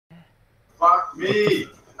Fuck me.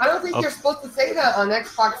 I don't think you're supposed to say that on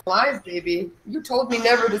Xbox Live, baby. You told me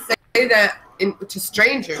never to say that to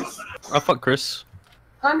strangers. I'll fuck Chris.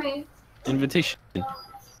 Honey, Invitation.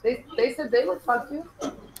 they said they would fuck you.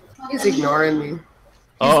 He's ignoring me.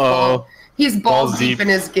 He's He's balls deep in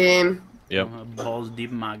his game. Yep. Balls deep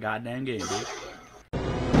in my goddamn game, dude.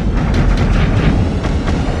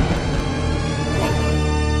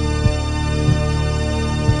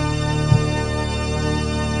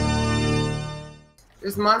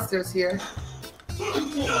 There's monsters here.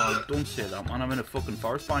 Oh, don't say that, man. I'm in a fucking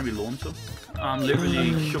forest by me lonesome. I'm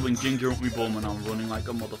literally shoving ginger up my bum and I'm running like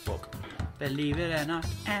a motherfucker. Believe it or not,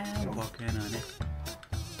 I'm walking on it.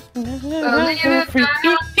 Believe it or not,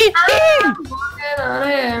 I'm walking on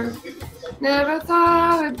it. Never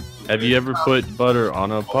thought I would. Have you ever put butter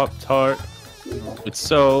on a Pop-Tart? It's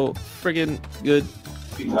so friggin' good.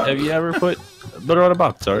 Have you ever put butter on a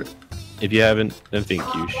Pop-Tart? If you haven't, then think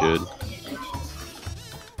you should.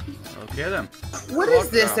 Okay then. What is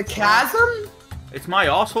this, a chasm? It's my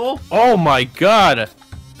asshole. Oh my god!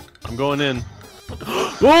 I'm going in.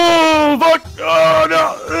 Oh fuck! Oh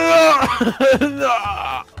no!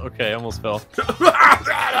 No! Okay, I almost fell.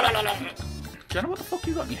 Jenna, what the fuck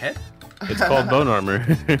you got in your head? It's called bone armor.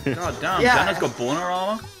 God damn, Yeah. Jenna's got boner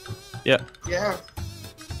armor. Yeah. Yeah.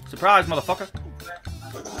 Surprise, motherfucker.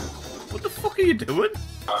 What the fuck are you doing?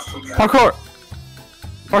 Parkour!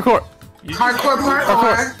 Parkour! Hardcore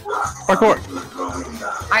parkour.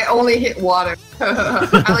 Parkour! I only hit water.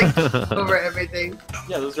 I like over everything.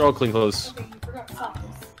 Yeah, those are all clean clothes.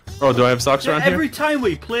 Oh, do I have socks around Every here? time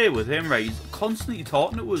we play with him, right, he's constantly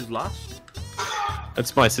talking to us last.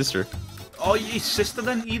 That's my sister. Oh, your sister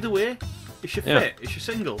then, either way. Is she fit? Is she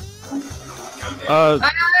single? Yeah,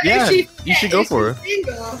 Is she you should go fit? for Is her. she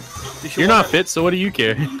single? Does she You're want not fit, so what do you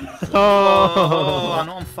care? Oh, I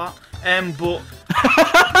know I'm fat. But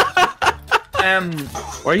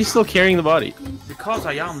Why are you still carrying the body? because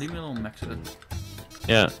I am, leave me alone, Mexican.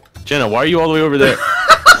 Yeah. Jenna, why are you all the way over there?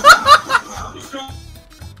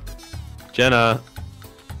 Jenna.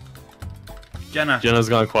 Jenna's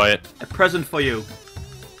gone quiet. A present for you.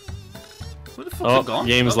 Where the fuck's Oh, it gone?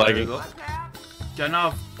 game's there lagging. you go. Jenna,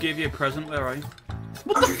 I've gave you a present, where are you?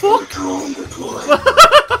 What the fuck?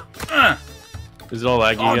 Is it all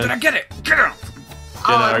laggy Oh, again? did I get it? Get it! Jenna,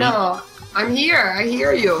 Oh are no. I'm here. I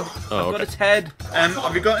hear you. Oh, I've got okay. its head.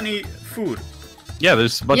 Have you got any food? Yeah,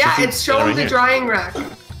 there's a bunch of Yeah, food it's sitting showing right the here. drying rack.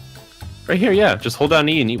 Right here, yeah. Just hold down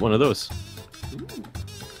E and eat one of those.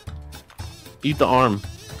 Eat the arm.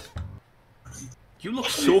 You look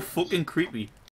so fucking creepy.